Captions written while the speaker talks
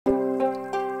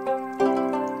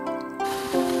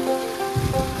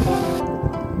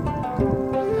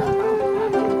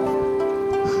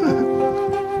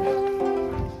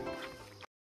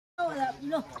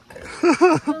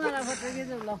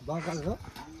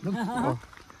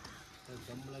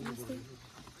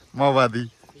माओवादी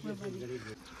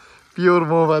प्योर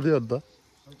माओवादी हो त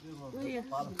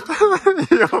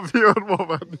प्योर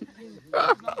माओवादी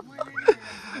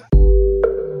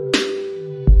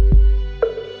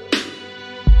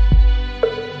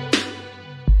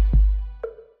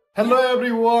हेलो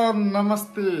एभ्रीवन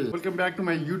नमस्ते welcome back to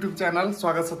my YouTube channel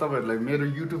स्वागत छ तपाईहरुलाई मेरो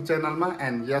युट्युब च्यानलमा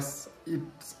and yes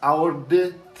it's our day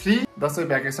 3 Dashain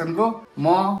भ्याकेसनको म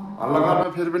हल्ला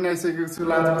गर्न फेरि पनि आइसकेको छु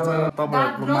लाजको छ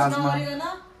तपाईहरुको माझमा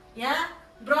यहाँ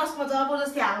ब्रसमा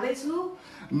जबरजस्ती हाल्दै छु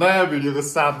नयाँ भिडियोको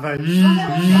साथमा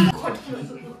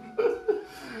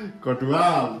कटुवा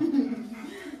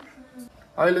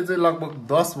अहिले चाहिँ लगभग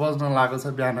 10 बज्न लागेको छ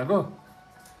बिहानको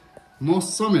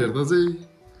मौसम हेर्दा चाहिँ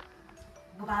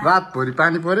रातभरि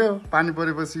पानी पर्यो पानी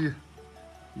परेपछि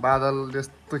बादल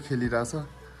यस्तो खेलिरहेछ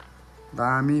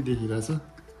दामी देखिरहेछ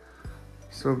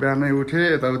सो बिहानै उठे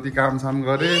यताउति कामसाम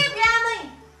गरे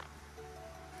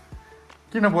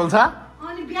किन बोल्छ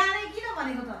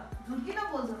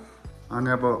अनि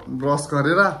अब ब्रस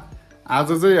गरेर आज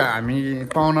चाहिँ हामी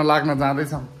पाहुना लाग्न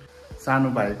जाँदैछौँ सानो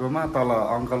भाइकोमा तल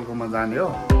अङ्कलकोमा जाने हो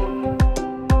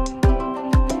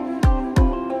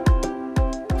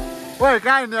ओइ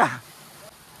कहाँ नि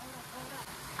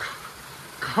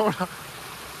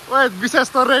ओए विशेष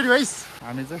त रेडी भइस्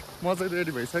हामी चाहिँ म चाहिँ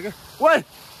रेडी भइसक्यो ओए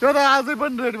त्यो त अझै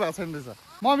पनि रेडी भएको छैन रहेछ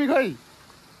मम्मी खै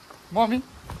मम्मी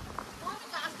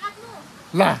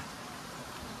ला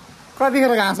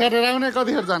कतिखेर घाँस काटेर आउने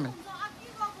कतिखेर जाने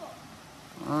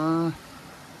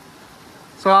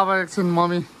सो अब एकछिन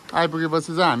मम्मी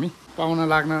आइपुगेपछि चाहिँ हामी पाहुना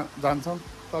लाग्न जान्छौँ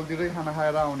तलतिरै खाना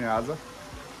खाएर आउने आज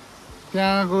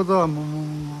त्यहाँको त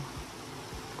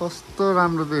कस्तो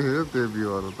राम्रो देखेको त्यो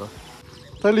भ्यूहरू त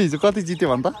तैँले हिजो कति जित्यो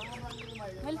भन् त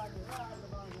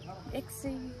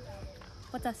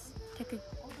 150 ठ्याक्कै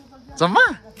जम्मा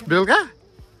बेलुका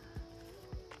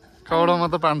कौडामा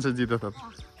त 500 जित्यो त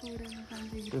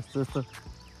त्यस्तो यस्तो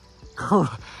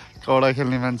कौडा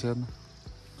खेल्ने मान्छेहरू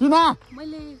किन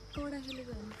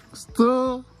कस्तो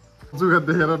जुगा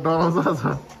देखेर डराउँछ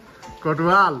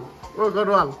कटुवाल ओ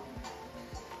कटुवाल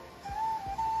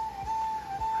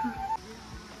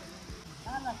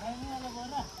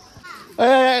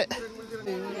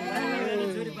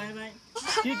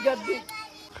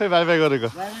खै बाई बाई गरेको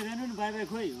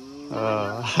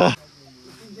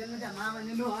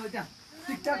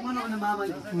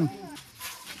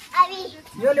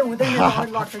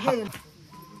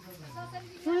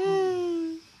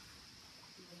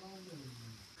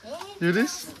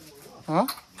युरिस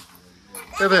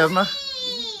यता हेर्न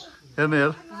हेर्नु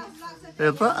हेर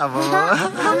हेर त अब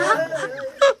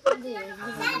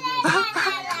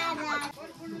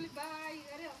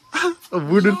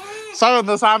बुढुल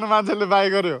सबैभन्दा सानो मान्छेले बाई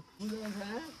गर्यो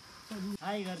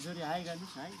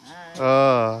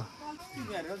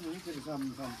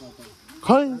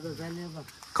खै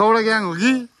कौडा ग्याङ हो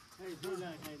कि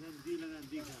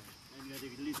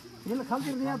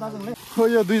खो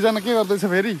यो दुईजना के गर्दैछ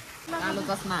फेरि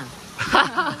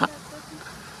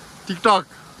टिकटक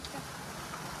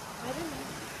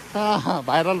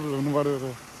भाइरल हुनु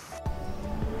पर्यो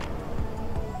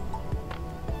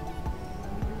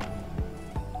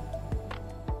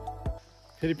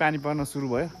फेरि पानी पर्न सुरु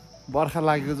भयो बर्खा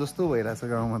लागेको जस्तो भइरहेछ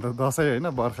गाउँमा त दसैँ होइन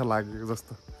बर्खा लागेको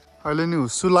जस्तो अहिले नि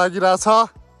हुस्सु लागिरहेछ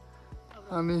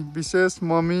अनि विशेष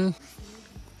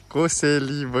मम्मीको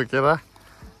सेली बोकेर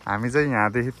हामी चाहिँ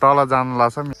यहाँदेखि तल जानु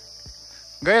लाग्छौँ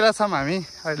गइरहेछौँ हामी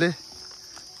अहिले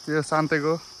त्यो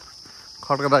शान्तेको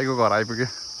खड्का दाइको घर आइपुग्यो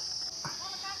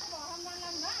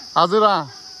हजुर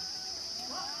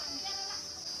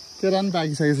तेरा पनि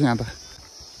पाकिसकेको छ यहाँ त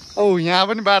औ यहाँ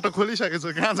पनि बाटो खोलिसकेको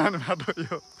छ कहाँ जाने बाटो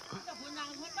यो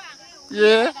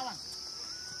ए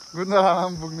गुन्द्रालामा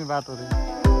पनि पुग्ने बाटो रे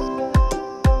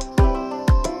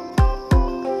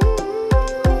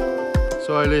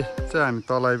सो अहिले चाहिँ हामी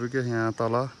तल आइपुग्यो यहाँ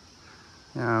तल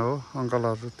यहाँ हो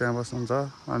अङ्कलहरू त्यहाँ बस्नुहुन्छ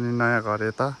अनि नयाँ घर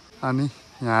यता अनि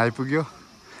यहाँ आइपुग्यो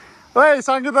ओइ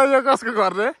सङ्गीता यो कसको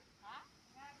घर रे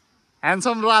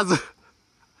ह्यान्डसम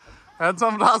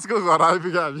राजको घर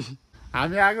आइपुग्यो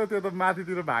हामी आएको त्यो त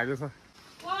माथितिर भागेको छ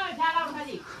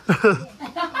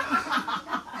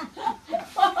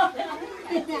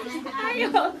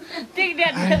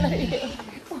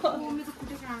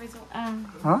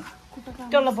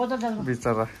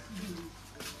बिचरा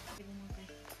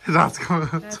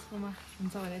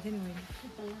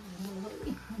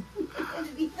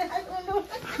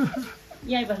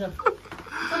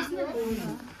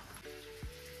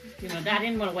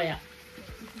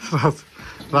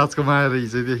राजकोमा आएर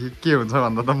हिजोदेखि के हुन्छ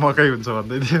भन्दा त मकै हुन्छ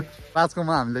भन्दै थियो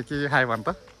राजकोमा हामीले के खायो भन् त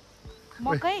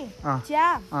मकै चिया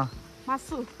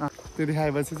मासु त्यति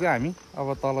खाएपछि चाहिँ हामी अब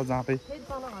तल जाँदै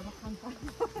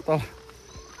तल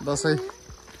दसैँ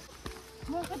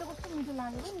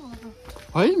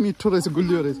है मिठो रहेछ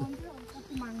गुलियो रहेछ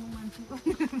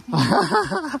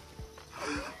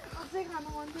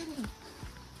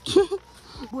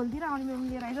बोल्दिएर आउने बेला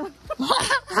लिएर आइज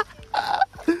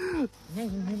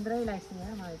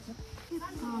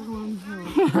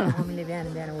मम्मीले बिहान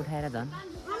बिहान उठाएर झन्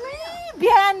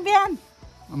बिहान बिहान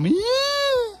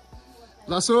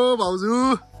लसो भाउजू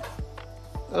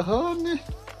अहो नि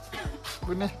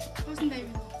बुने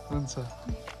हुन्छ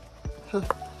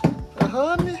अहो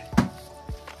नि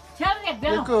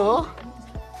को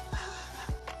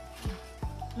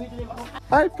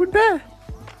हाय पुन्टे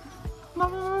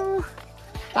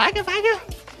भाग्यो भाग्यो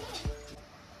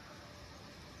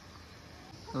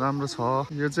राम्रो छ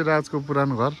यो चाहिँ राजको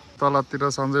पुरानो घर तलतिर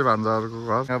सञ्जय भान्जाहरूको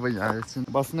घर अब यहाँ एकछिन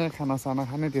बस्ने खानासाना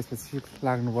खाने त्यसपछि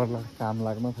लाग्नु पर्ला काम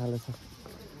लाग्न थालेछ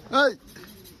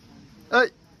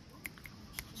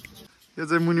यो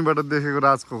चाहिँ मुनिबाट देखेको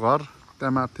राजको घर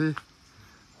त्यहाँ माथि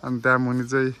अनि त्यहाँ मुनि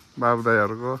चाहिँ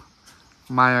बाबुदाईहरूको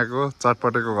मायाको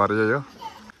चटपटेको घर यही हो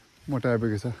मोटा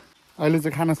आइपुगेको छ अहिले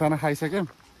चाहिँ खानासाना खाइसक्यौँ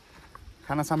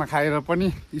खानासाना खाएर पनि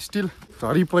स्टिल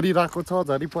झरी परिरहेको छ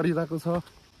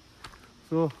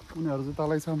सो उनीहरू चाहिँ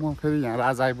तलै छ म फेरि यहाँ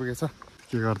राज आइपुगेछ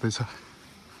के गर्दैछ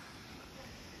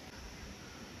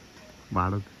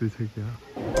भाडा दिँदैछ क्या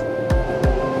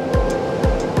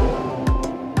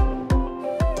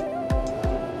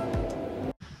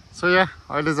सो यहाँ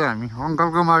अहिले चाहिँ हामी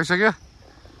अङ्कलकोमा आइसक्यो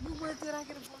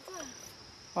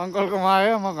अङ्कलकोमा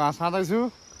आयो म घाँस खाँदैछु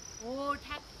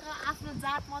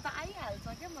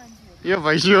यो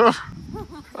भइसक्यो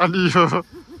अनि यो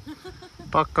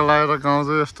टक्क लगाएर गाउँ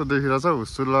चाहिँ यस्तो देखिरहेछ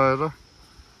हुस्सुल लगाएर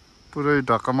पुरै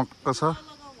ढकमक्क छ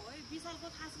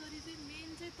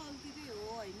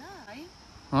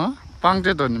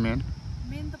पाङचेत हो नि मेन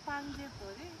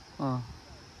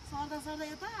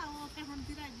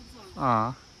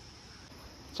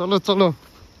चलो चलो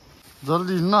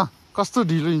जल्दी हिँड्न कस्तो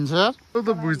ढिलो हिँड्छ यार त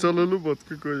भुइँचलो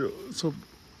भत्केको यो सब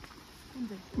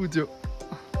उज्यो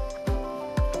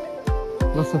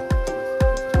ल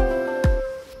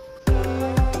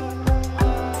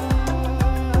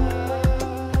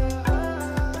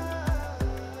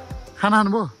खाना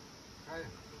खानुभयो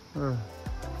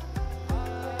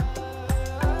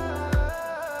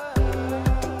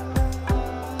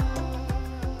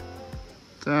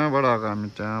त्यहाँबाट आएको हामी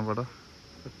त्यहाँबाट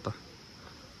यता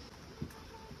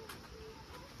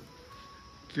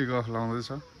के गफ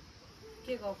लाउँदैछ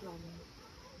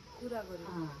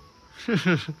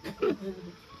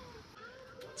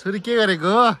छोरी के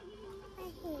गरेको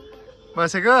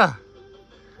बसेको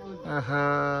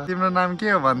तिम्रो नाम के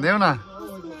हो भनिदेऊ न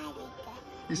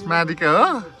स्मारिका हो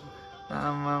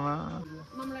आमामा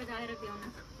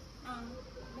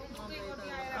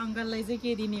अङ्कललाई चाहिँ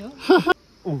के दिने हो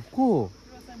ओ को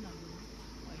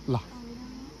ल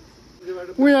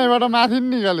उ यहाँबाट माथि नि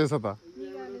निकालेछ त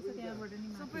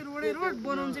सबै रोडै रोड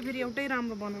बनाउनु चाहिँ फेरि एउटै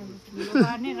राम्रो बनाउनु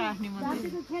राख्ने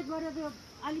खेतबाट त्यो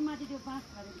अलि माथि त्यो पास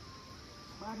गरे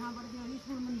ठाउँबाट त्यो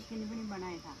स्कुलमा निस्किने पनि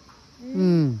बनाएछ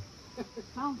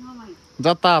ठाउँमा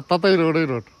जता ततै रोडै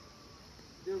रोड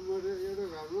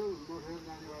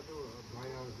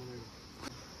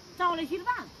चाउले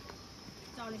सिर्दा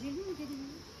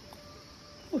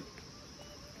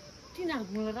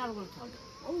तिनीहरूको राम्रो छ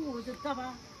औ त्यो तबा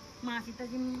माथि त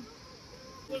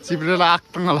चिप्रेर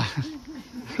आक्टङ्गला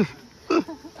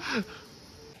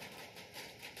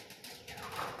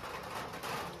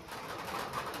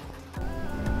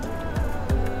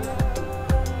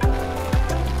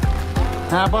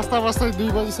यहाँ बस्दा बस्दै 2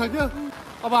 बजिसक्यो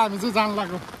अब हामी चाहिँ जान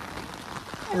लाग्यो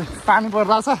पानी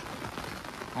परिरहेछ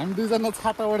हामी दुईजना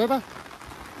छाता ओढेर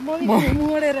मम्मी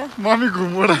घुमोडेर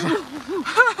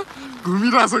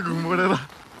घुमिरहेछ घुमोडेर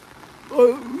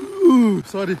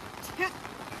सरी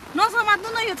नसमात्नु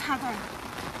न यो छाता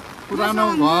पुरानो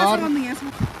घर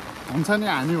हुन्छ नि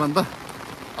हामीभन्दा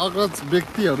अग्रज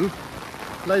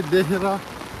व्यक्तिहरूलाई देखेर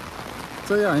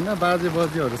चाहिँ होइन बाजे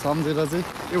बजीहरू सम्झेर चाहिँ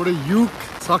एउटा युग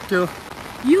सक्यो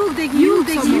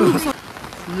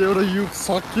एउटा युग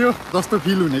सक्यो जस्तो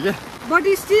फिल हुने के but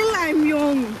still I am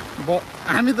young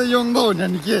हामी त यङ त हो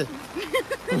नि के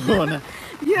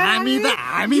हामी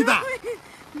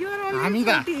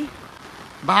त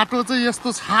बाटो चाहिँ यस्तो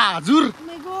छ हजुर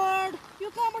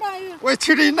ओइ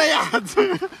छिटै नै आज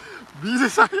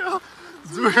बिजिसक्यो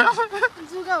जुगा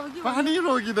पानी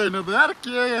रोकिँदैन त यार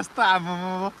के यस्तो आमा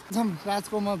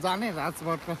राजकोमा जाने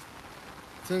राजबाट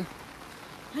चाहिँ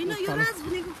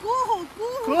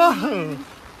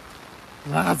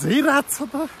राजै राज छ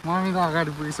त मम्मी त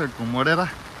अगाडि पुगिसक्यो घुमोडेर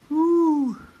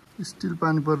स्टिल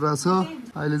पानी परिरहेछ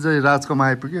अहिले चाहिँ राजकोमा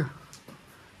आइपुग्यो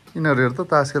यिनीहरू हेर त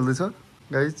तास खेल्दैछ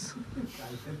गाइज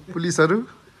पुलिसहरू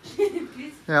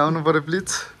यहाँ आउनु पर्यो प्लिज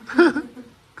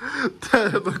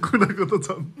त्यहाँ त कुनाको त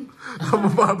छन् अब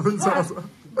बाँड्दैछ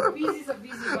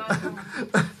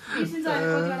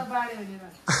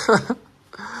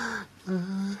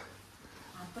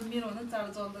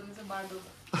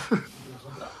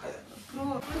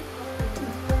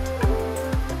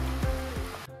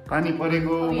पानी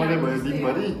परेको मनै भयो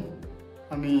दिनभरि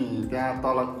अनि त्यहाँ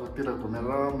तलतिर घुमेर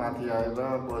माथि आएर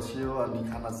बस्यो अनि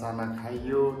खानासाना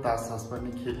खाइयो तास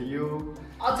पनि खेलियो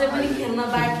अझै पनि खेल्न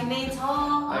बाँकी नै छ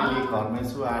अहिले घरमै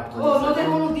छु 8 ओ म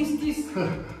देखाउनु 30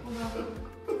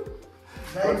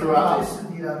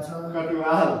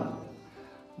 कटुवाल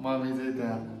मम्मी चाहिँ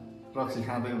त्यहाँ रक्सी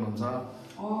खाँदै हुनुहुन्छ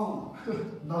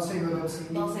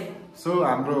सो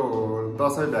हाम्रो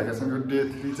दसैँ भ्याकेसनको डे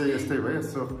 3 चाहिँ यस्तै भयो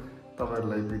सो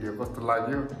तपाईहरुलाई भिडियो कस्तो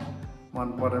लाग्यो मन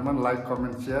परेमा लाइक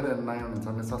कमेन्ट शेयर एन्ड नयाँ हुनुहुन्छ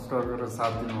भने सब्स्क्राइब गरेर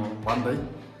साथ दिनु भन्दै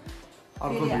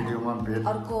अर्को भिडियोमा भेट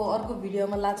अर्को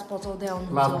भिडियोमा लाज पचाउँदै आउनु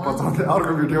लाज पचाउँदै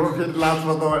अर्को भिडियोमा फेरि लाज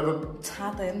पचाउँदैन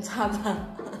छाता हेर्नु छाता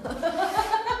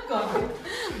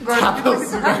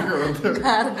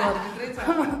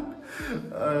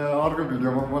अर्को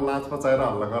भिडियोमा म लाज पचाएर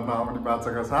हल्ला गर्न आउने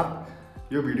बाचाका साथ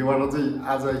यो भिडियोबाट चाहिँ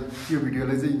आज यो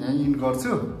भिडियोलाई चाहिँ यहीँ इन्ड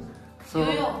गर्छु सो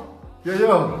यो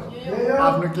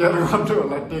आफ्नो केयर गर्नु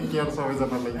होला टेक केयर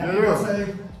सबैजनालाई यो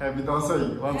ह्यापी दसैँ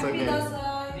वन्स अगेन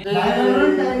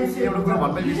एउटा कुरो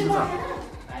भन्नै बिर्छु छ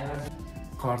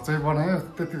घर चाहिँ बनायो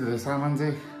त्यति धेरै सामान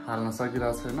चाहिँ हाल्न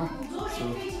सकिरहेको छैन सो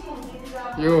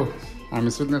यो हामी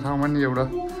सुत्ने ठाउँमा नि एउटा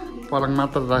पलङ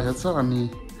मात्र राखेको छ अनि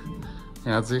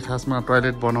यहाँ चाहिँ खासमा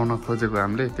टोयलेट बनाउन खोजेको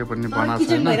हामीले त्यो पनि बनाएको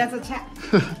छैन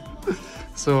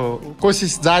सो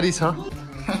कोसिस जारी छ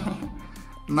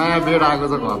नयाँ बेड आएको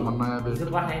छ घरमा नयाँ बेड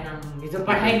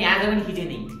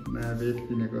नयाँ बेड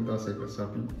किनेको दसैँको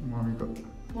सपिङ मम्मीको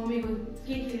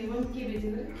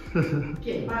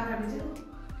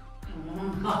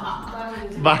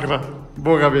बाख्रा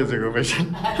बोका बेचेको पैसा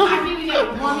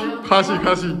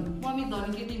खसी मम्मी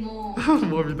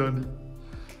धनी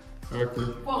ओके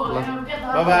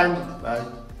बाई बाई